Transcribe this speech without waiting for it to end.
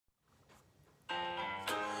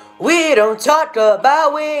We don't talk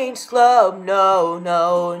about Winx Club, no,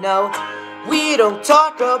 no, no. We don't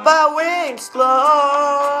talk about Winx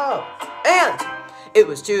Club. And it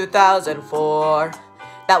was 2004.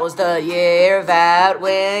 That was the year that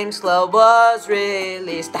Winx Club was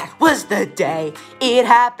released. That was the day it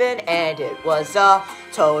happened, and it was a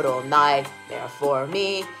total nightmare for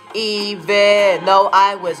me. Even though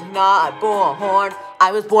I was not born,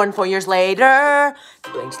 I was born 4 years later.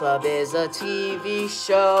 Winx Club is a TV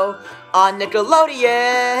show on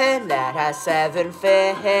Nickelodeon that has 7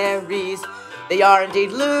 fairies. They are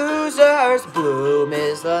indeed losers. Bloom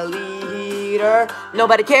is the leader.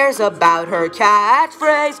 Nobody cares about her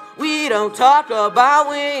catchphrase. We don't talk about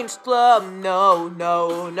Winx Club. No,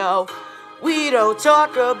 no, no. We don't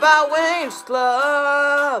talk about Winx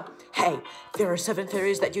Club. Hey, there are 7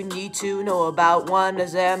 fairies that you need to know about. One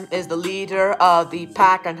of them is the leader of the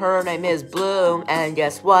pack, and her name is Bloom. And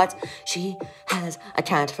guess what? She has a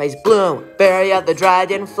catchphrase. Bloom, fairy of the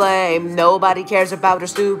dragon flame. Nobody cares about her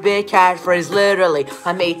stupid catchphrase. Literally,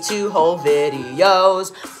 I made 2 whole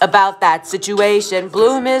videos about that situation.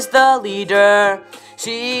 Bloom is the leader.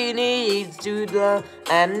 She needs to go,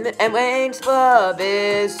 and Winx Club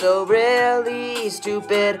is so really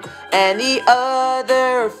stupid, and the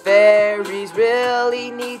other fairies really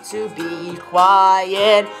need to be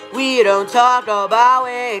quiet. We don't talk about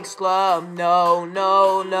Winx Club, no,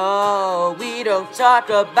 no, no. We don't talk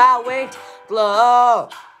about Winx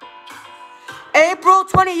Club. April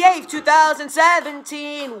 28th,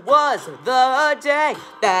 2017 was the day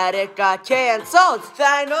that it got canceled.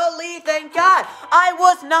 Finally, thank God. I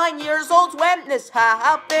was 9 years old when this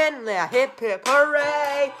happened. Hip hip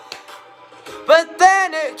hooray. But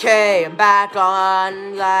then it came back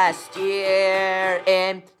on last year.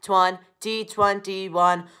 In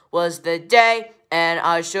 2021 was the day, and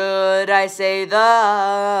should I say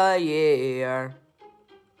the year.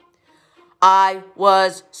 I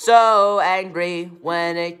was so angry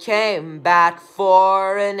when it came back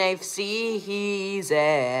for an 8th season.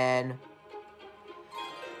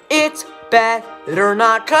 It's better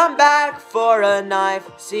not come back for a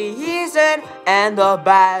 9th season. And the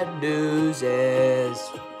bad news is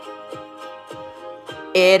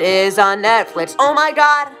it is on Netflix. Oh my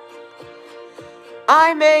God!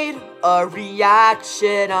 I made a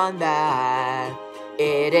reaction on that.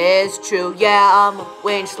 It is true, yeah,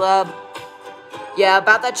 Winx Club. Yeah,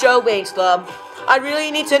 about that show, Winx Club. I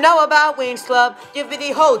really need to know about Winx Club. Give me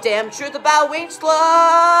the whole damn truth about Winx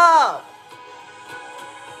Club.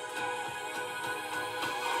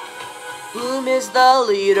 Bloom is the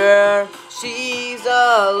leader. She's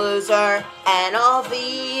a loser. And all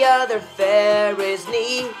the other fairies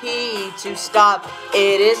need to stop.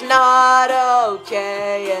 It is not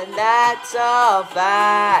okay, and that's a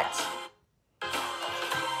fact.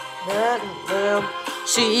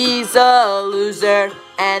 She's a loser,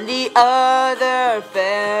 and the other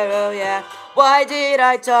fairy, yeah. Why did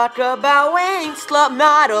I talk about Winx Club?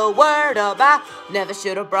 Not a word about. Never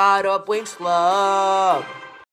should have brought up Winx Club.